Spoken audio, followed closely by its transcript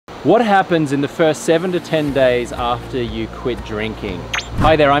What happens in the first 7 to 10 days after you quit drinking?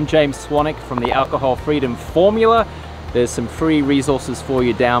 Hi there, I'm James Swanwick from the Alcohol Freedom Formula. There's some free resources for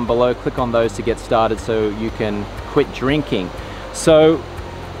you down below. Click on those to get started so you can quit drinking. So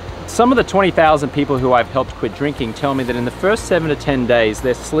some of the 20,000 people who I've helped quit drinking tell me that in the first 7 to 10 days,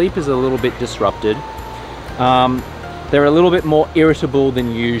 their sleep is a little bit disrupted. They're a little bit more irritable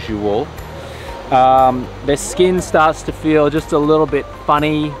than usual. Their skin starts to feel just a little bit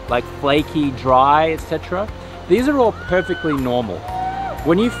funny, like flaky, dry, etc. These are all perfectly normal.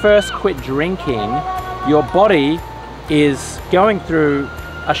 When you first quit drinking, your body is going through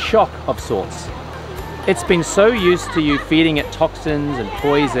a shock of sorts. It's been so used to you feeding it toxins and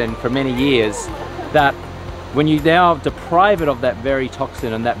poison for many years that when you now deprive it of that very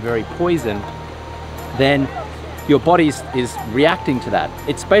toxin and that very poison, then your body is reacting to that.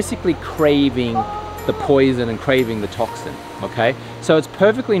 It's basically craving the poison and craving the toxin, okay? So it's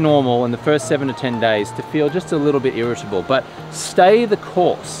perfectly normal in the first 7 to 10 days to feel just a little bit irritable, but stay the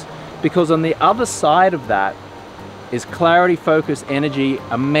course, because on the other side of that is clarity, focus, energy,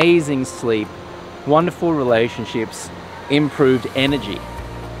 amazing sleep, wonderful relationships, improved energy.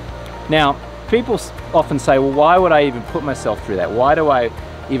 Now, people often say, well, why would I even put myself through that? Why do I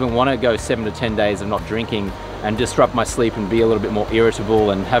even want to go 7 to 10 days of not drinking and disrupt my sleep and be a little bit more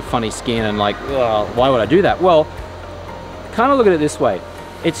irritable and have funny skin and like, oh, why would I do that? Well, kind of look at it this way.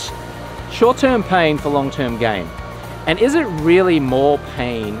 It's short-term pain for long-term gain. And is it really more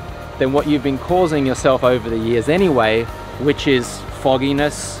pain than what you've been causing yourself over the years anyway, which is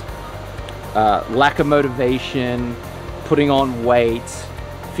fogginess, lack of motivation, putting on weight,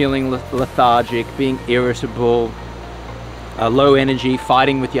 feeling lethargic, being irritable, low energy,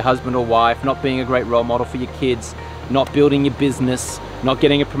 fighting with your husband or wife, not being a great role model for your kids, not building your business, not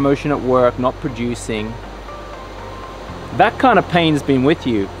getting a promotion at work, not producing. That kind of pain's been with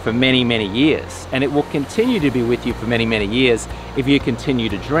you for many, many years, and it will continue to be with you for many, many years if you continue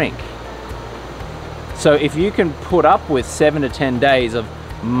to drink. So if you can put up with 7 to 10 days of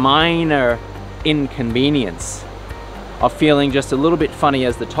minor inconvenience, of feeling just a little bit funny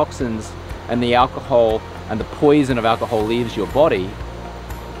as the toxins and the alcohol and the poison of alcohol leaves your body,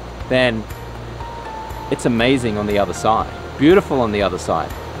 then it's amazing on the other side, beautiful on the other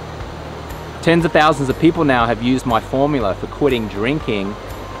side. Tens of thousands of people now have used my formula for quitting drinking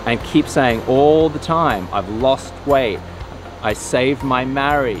and keep saying all the time, I've lost weight, I saved my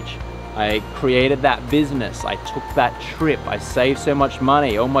marriage, I created that business, I took that trip, I saved so much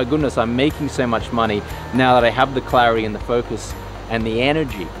money, oh my goodness, I'm making so much money now that I have the clarity and the focus and the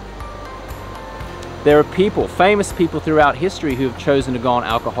energy. There are people, famous people throughout history who have chosen to go on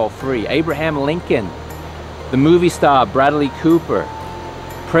alcohol-free. Abraham Lincoln, the movie star Bradley Cooper,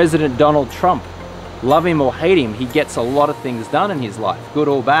 President Donald Trump. Love him or hate him, he gets a lot of things done in his life, good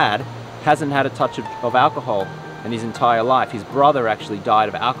or bad. Hasn't had a touch of alcohol in his entire life. His brother actually died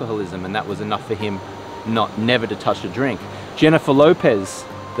of alcoholism, and that was enough for him never to touch a drink. Jennifer Lopez,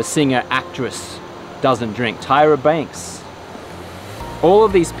 the singer, actress, doesn't drink. Tyra Banks. All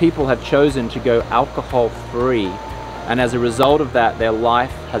of these people have chosen to go alcohol-free, and as a result of that, their life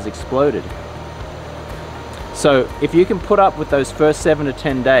has exploded. So if you can put up with those first 7 to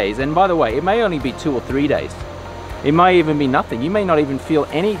 10 days, and by the way, it may only be 2 or 3 days. It may even be nothing. You may not even feel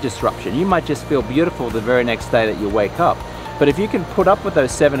any disruption. You might just feel beautiful the very next day that you wake up. But if you can put up with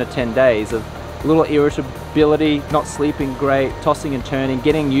those 7 to 10 days of a little irritability, not sleeping great, tossing and turning,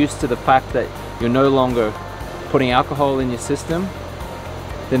 getting used to the fact that you're no longer putting alcohol in your system,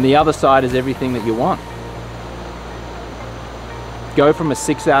 then the other side is everything that you want. Go from a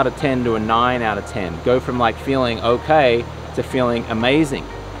 6 out of 10 to a 9 out of 10. Go from like feeling okay to feeling amazing.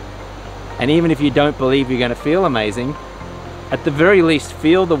 And even if you don't believe you're going to feel amazing, at the very least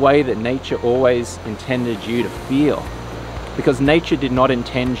feel the way that nature always intended you to feel. Because nature did not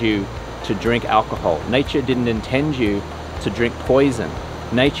intend you to drink alcohol. Nature didn't intend you to drink poison.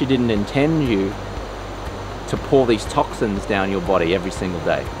 Nature didn't intend you to pour these toxins down your body every single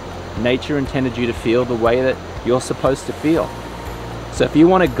day. Nature intended you to feel the way that you're supposed to feel. So if you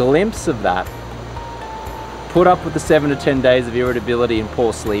want a glimpse of that, put up with the 7 to 10 days of irritability and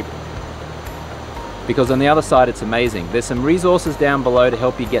poor sleep, because on the other side it's amazing. There's some resources down below to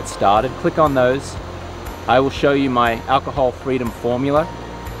help you get started. Click on those. I will show you my alcohol freedom formula.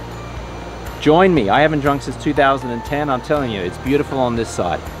 Join me. I haven't drunk since 2010. I'm telling you, it's beautiful on this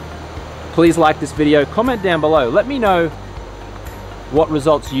side. Please like this video, comment down below. Let me know what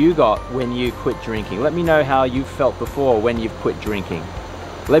results you got when you quit drinking. Let me know how you felt before when you've quit drinking.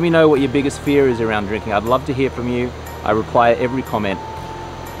 Let me know what your biggest fear is around drinking. I'd love to hear from you. I reply to every comment.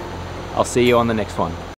 I'll see you on the next one.